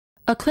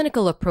a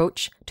clinical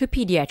approach to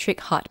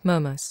pediatric heart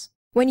murmurs.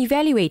 When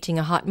evaluating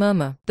a heart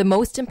murmur, the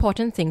most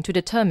important thing to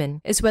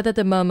determine is whether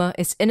the murmur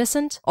is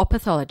innocent or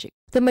pathologic.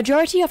 The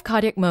majority of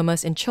cardiac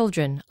murmurs in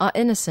children are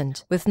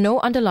innocent with no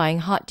underlying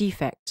heart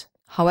defect.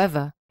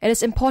 However, it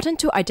is important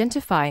to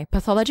identify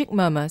pathologic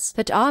murmurs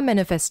that are a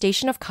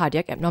manifestation of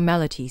cardiac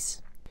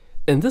abnormalities.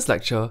 In this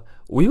lecture,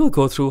 we will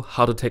go through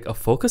how to take a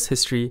focused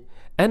history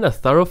and a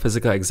thorough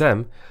physical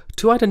exam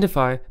to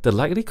identify the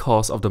likely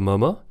cause of the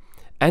murmur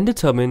and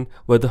determine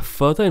whether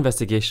further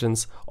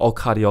investigations or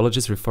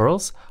cardiologist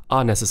referrals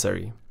are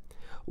necessary.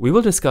 We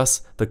will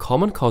discuss the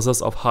common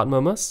causes of heart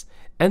murmurs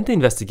and the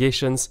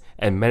investigations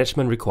and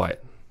management required.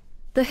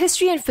 The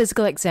history and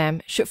physical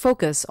exam should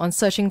focus on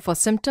searching for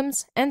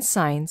symptoms and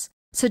signs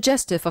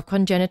suggestive of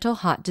congenital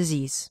heart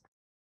disease.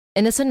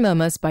 Innocent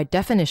murmurs, by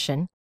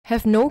definition,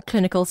 have no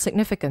clinical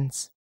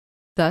significance.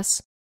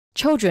 Thus,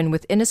 children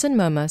with innocent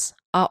murmurs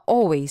are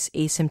always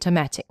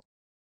asymptomatic.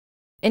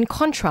 In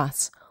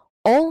contrast,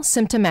 all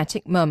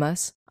symptomatic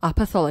murmurs are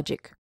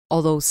pathologic,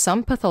 although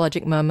some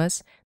pathologic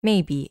murmurs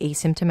may be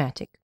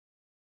asymptomatic.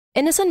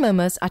 Innocent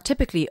murmurs are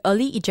typically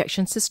early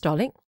ejection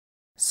systolic,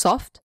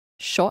 soft,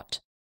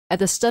 short, at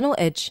the sternal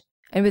edge,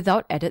 and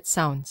without added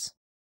sounds.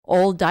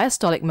 All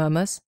diastolic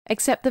murmurs,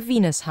 except the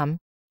venous hum,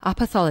 are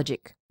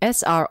pathologic,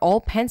 as are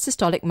all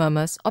pansystolic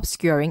murmurs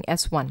obscuring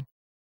S1.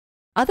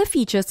 Other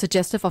features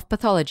suggestive of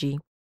pathology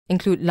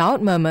include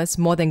loud murmurs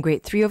more than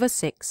grade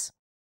 3/6,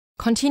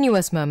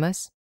 continuous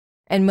murmurs,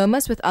 and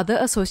murmurs with other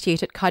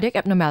associated cardiac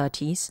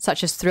abnormalities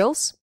such as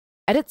thrills,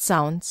 added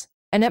sounds,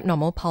 and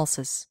abnormal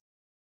pulses.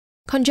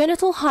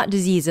 Congenital heart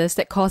diseases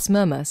that cause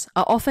murmurs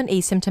are often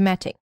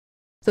asymptomatic,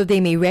 though they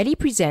may rarely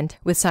present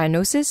with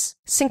cyanosis,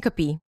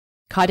 syncope,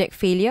 cardiac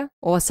failure,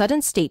 or a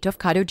sudden state of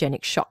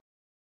cardiogenic shock.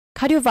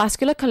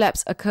 Cardiovascular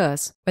collapse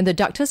occurs when the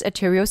ductus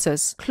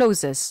arteriosus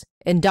closes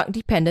in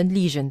duct-dependent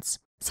lesions,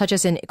 such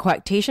as in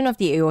coarctation of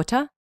the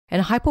aorta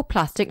and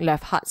hypoplastic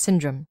left heart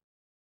syndrome.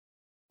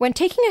 When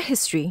taking a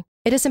history,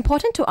 it is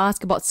important to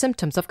ask about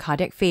symptoms of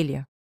cardiac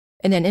failure.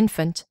 In an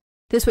infant,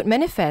 this would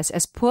manifest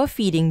as poor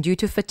feeding due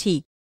to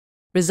fatigue,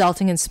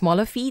 resulting in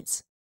smaller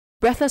feeds,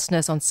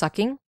 breathlessness on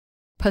sucking,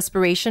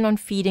 perspiration on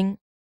feeding,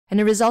 and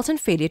a resultant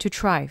failure to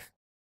thrive.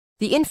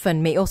 The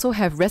infant may also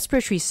have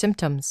respiratory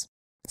symptoms,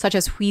 such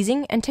as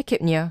wheezing and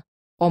tachypnea,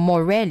 or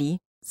more rarely,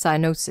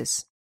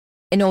 cyanosis.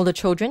 In older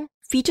children,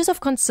 features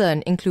of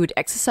concern include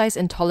exercise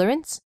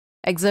intolerance,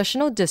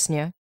 exertional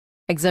dyspnea,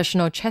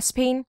 exertional chest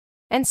pain,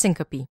 and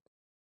syncope.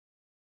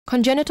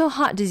 Congenital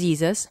heart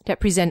diseases that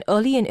present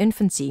early in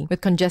infancy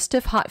with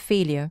congestive heart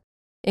failure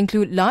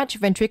include large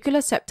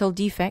ventricular septal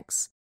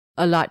defects,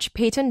 a large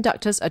patent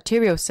ductus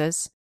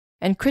arteriosus,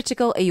 and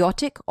critical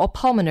aortic or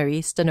pulmonary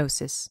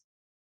stenosis.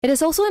 It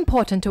is also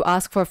important to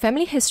ask for a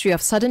family history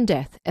of sudden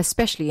death,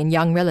 especially in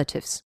young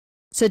relatives,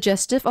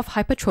 suggestive of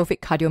hypertrophic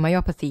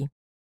cardiomyopathy,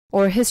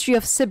 or a history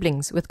of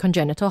siblings with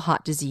congenital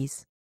heart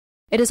disease.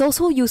 It is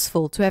also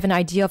useful to have an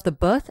idea of the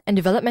birth and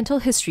developmental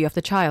history of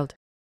the child,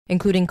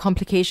 including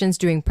complications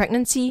during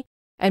pregnancy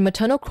and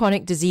maternal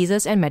chronic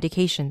diseases and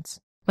medications.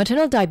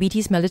 Maternal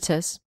diabetes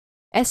mellitus,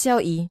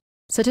 SLE,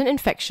 certain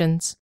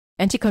infections,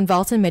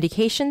 anticonvulsant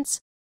medications,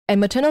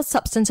 and maternal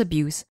substance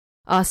abuse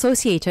are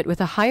associated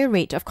with a higher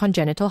rate of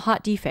congenital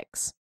heart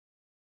defects.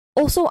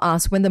 Also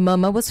ask when the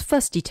murmur was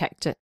first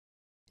detected,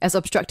 as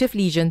obstructive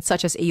lesions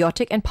such as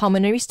aortic and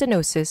pulmonary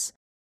stenosis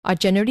are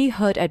generally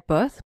heard at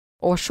birth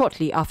or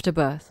shortly after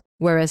birth,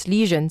 whereas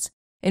lesions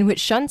in which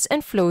shunts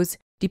and flows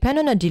depend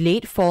on a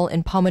delayed fall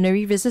in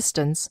pulmonary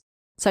resistance,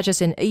 such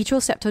as in atrial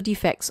septal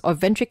defects or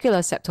ventricular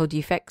septal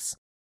defects,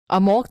 are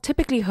more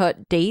typically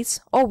heard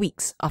days or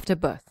weeks after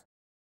birth.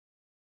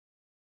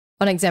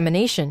 On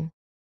examination,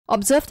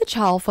 observe the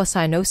child for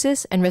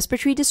cyanosis and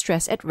respiratory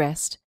distress at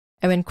rest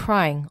and when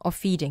crying or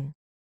feeding.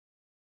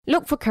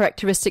 Look for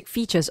characteristic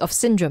features of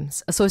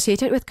syndromes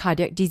associated with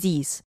cardiac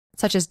disease,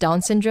 such as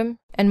Down syndrome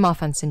and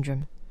Marfan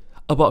syndrome.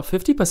 About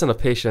 50% of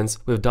patients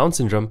with Down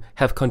syndrome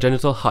have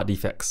congenital heart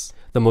defects,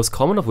 the most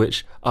common of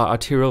which are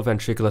arterial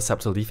ventricular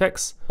septal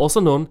defects, also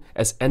known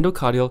as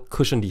endocardial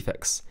cushion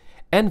defects,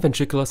 and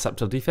ventricular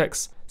septal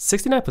defects.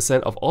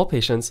 69% of all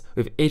patients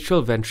with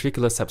atrial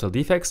ventricular septal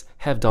defects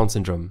have Down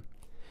syndrome.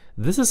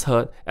 This is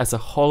heard as a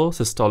hollow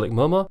systolic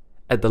murmur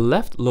at the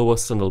left lower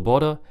sternal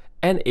border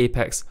and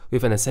apex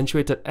with an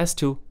accentuated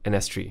S2 and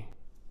S3.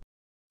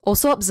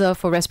 Also observe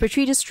for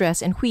respiratory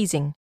distress and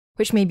wheezing,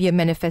 which may be a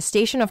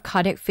manifestation of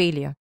cardiac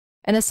failure,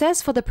 and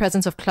assess for the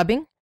presence of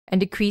clubbing and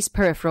decreased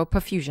peripheral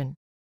perfusion.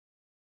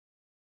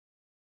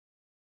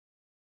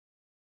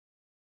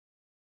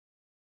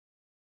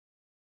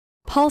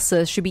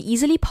 Pulses should be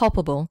easily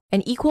palpable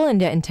and equal in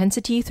their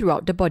intensity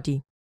throughout the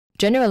body.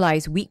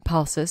 Generalized weak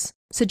pulses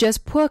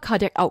suggest poor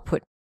cardiac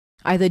output,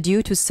 either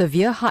due to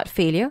severe heart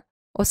failure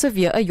or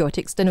severe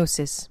aortic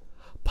stenosis.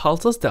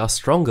 Pulses that are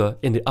stronger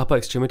in the upper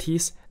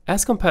extremities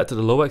as compared to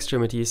the lower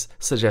extremities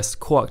suggest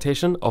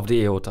coarctation of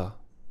the aorta.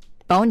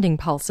 Bounding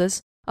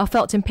pulses are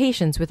felt in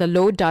patients with a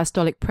low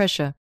diastolic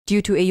pressure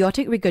due to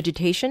aortic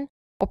regurgitation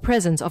or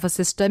presence of a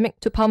systemic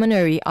to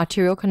pulmonary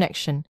arterial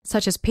connection,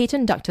 such as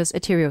patent ductus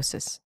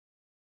arteriosus.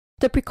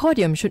 The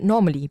precordium should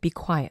normally be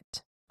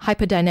quiet.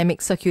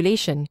 Hyperdynamic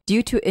circulation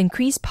due to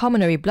increased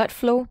pulmonary blood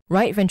flow,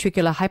 right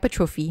ventricular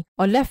hypertrophy,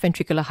 or left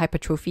ventricular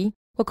hypertrophy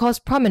will cause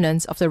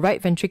prominence of the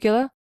right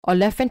ventricular or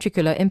left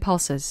ventricular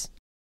impulses.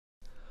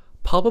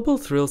 Palpable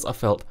thrills are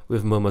felt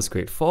with murmurs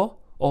grade 4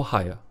 or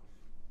higher.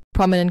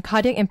 Prominent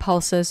cardiac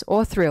impulses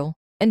or thrill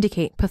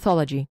indicate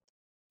pathology.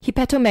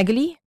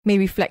 Hepatomegaly may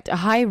reflect a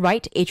high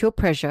right atrial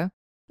pressure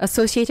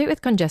associated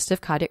with congestive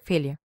cardiac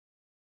failure.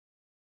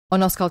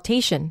 On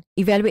auscultation,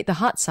 evaluate the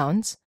heart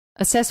sounds,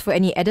 assess for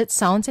any added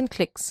sounds and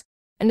clicks,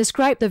 and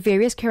describe the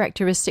various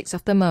characteristics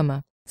of the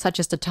murmur, such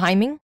as the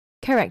timing,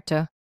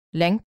 character,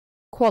 length,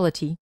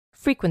 quality,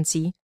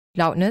 frequency,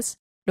 loudness,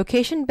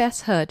 location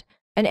best heard,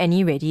 and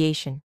any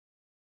radiation.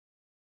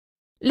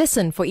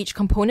 Listen for each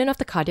component of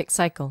the cardiac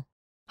cycle.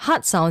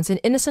 Heart sounds in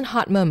innocent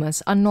heart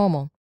murmurs are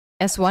normal.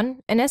 S1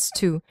 and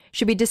S2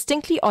 should be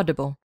distinctly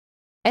audible.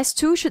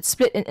 S2 should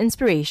split in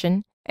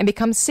inspiration and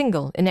become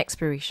single in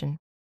expiration.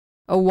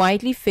 A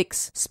widely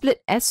fixed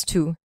split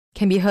S2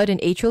 can be heard in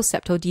atrial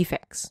septal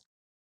defects.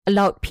 A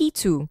loud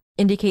P2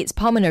 indicates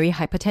pulmonary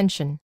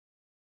hypertension.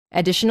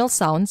 Additional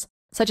sounds,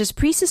 such as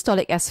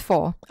presystolic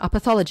S4, are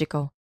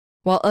pathological,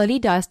 while early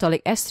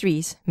diastolic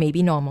S3s may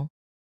be normal.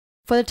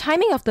 For the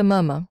timing of the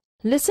murmur,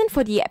 listen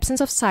for the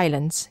absence of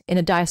silence in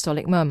a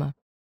diastolic murmur.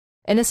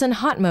 Innocent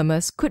heart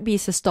murmurs could be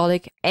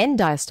systolic and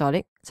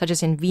diastolic, such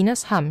as in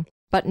venous hum,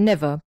 but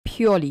never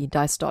purely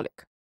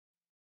diastolic.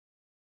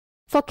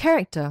 For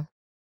character,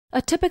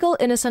 a typical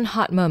innocent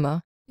heart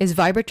murmur is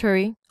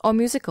vibratory or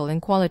musical in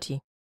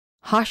quality.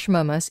 Harsh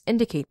murmurs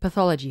indicate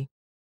pathology.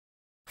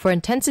 For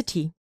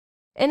intensity,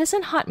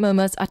 innocent heart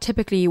murmurs are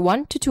typically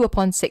 1 to 2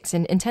 upon 6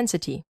 in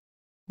intensity.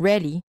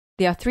 Rarely,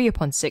 they are 3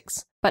 upon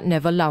 6, but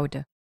never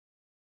louder.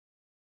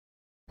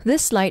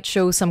 This slide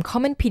shows some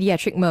common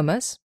pediatric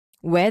murmurs,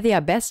 where they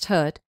are best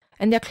heard,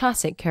 and their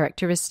classic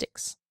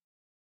characteristics.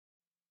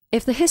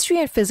 If the history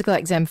and physical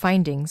exam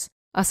findings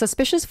are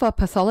suspicious for a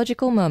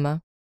pathological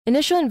murmur,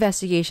 initial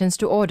investigations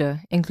to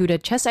order include a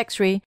chest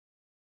X-ray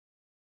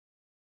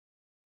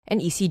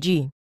and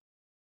ECG,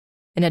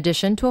 in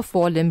addition to a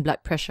forelimb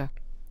blood pressure.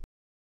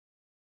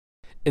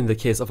 In the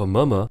case of a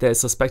murmur that is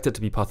suspected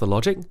to be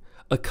pathologic,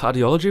 a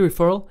cardiology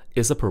referral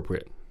is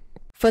appropriate.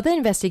 Further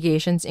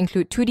investigations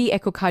include 2D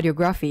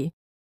echocardiography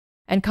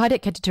and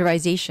cardiac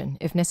catheterization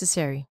if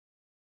necessary.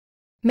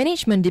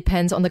 Management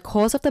depends on the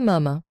cause of the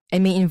murmur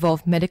and may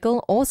involve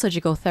medical or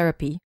surgical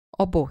therapy,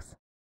 or both.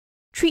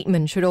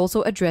 Treatment should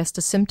also address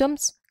the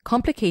symptoms,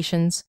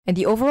 complications, and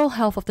the overall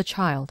health of the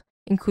child,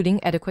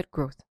 including adequate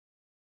growth.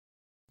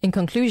 In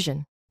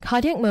conclusion,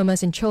 cardiac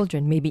murmurs in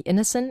children may be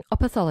innocent or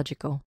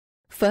pathological.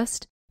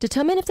 First,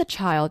 determine if the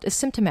child is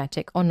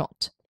symptomatic or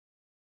not.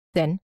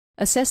 Then,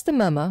 assess the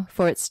murmur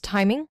for its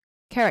timing,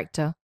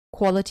 character,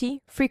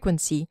 quality,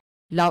 frequency,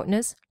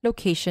 loudness,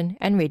 location,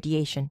 and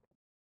radiation.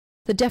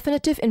 The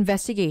definitive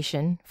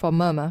investigation for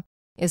murmur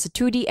is a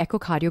 2D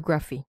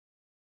echocardiography.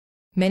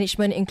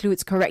 Management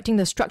includes correcting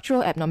the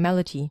structural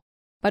abnormality,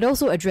 but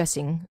also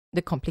addressing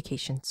the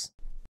complications.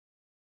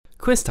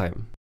 Quiz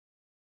time.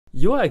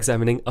 You are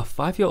examining a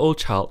 5-year-old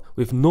child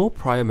with no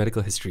prior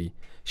medical history.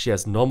 She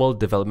has normal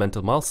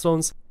developmental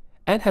milestones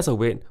and has a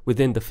weight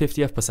within the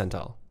 50th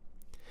percentile.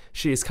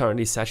 She is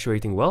currently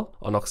saturating well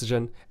on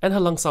oxygen and her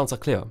lung sounds are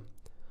clear.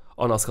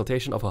 On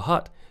auscultation of her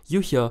heart, you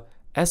hear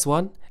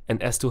S1 and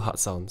S2 heart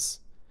sounds.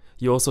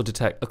 You also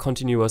detect a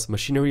continuous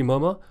machinery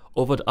murmur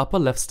over the upper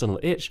left sternal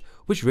edge,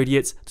 which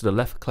radiates to the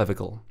left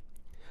clavicle.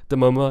 The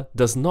murmur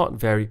does not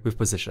vary with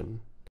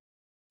position.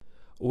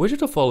 Which of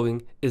the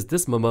following is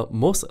this murmur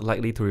most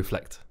likely to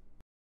reflect?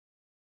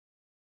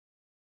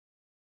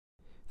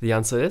 The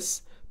answer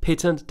is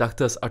patent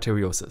ductus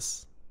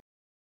arteriosus.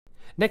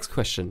 Next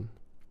question.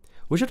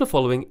 Which of the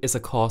following is a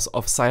cause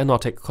of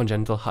cyanotic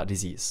congenital heart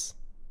disease?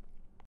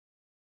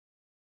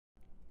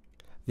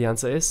 The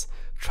answer is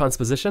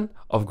transposition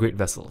of great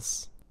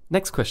vessels.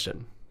 Next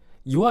question.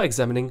 You are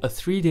examining a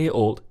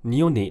 3-day-old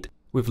neonate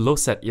with low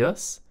set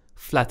ears,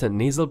 flattened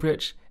nasal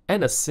bridge,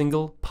 and a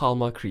single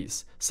palmar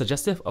crease,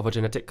 suggestive of a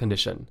genetic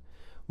condition.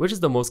 Which is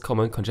the most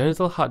common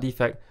congenital heart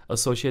defect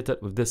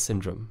associated with this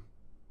syndrome?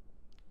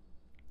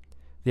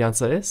 The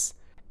answer is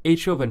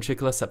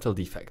atrioventricular septal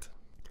defect.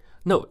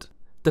 Note,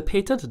 the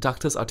patent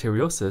ductus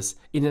arteriosus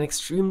in an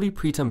extremely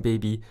preterm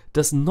baby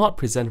does not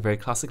present very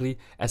classically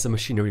as a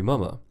machinery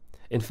murmur.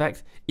 In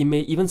fact, it may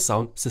even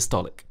sound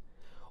systolic.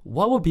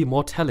 What would be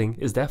more telling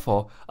is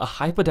therefore a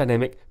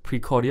hyperdynamic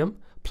precordium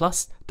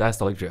plus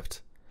diastolic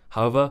drift.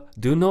 However,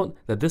 do note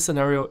that this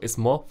scenario is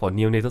more for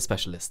neonatal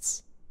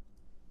specialists.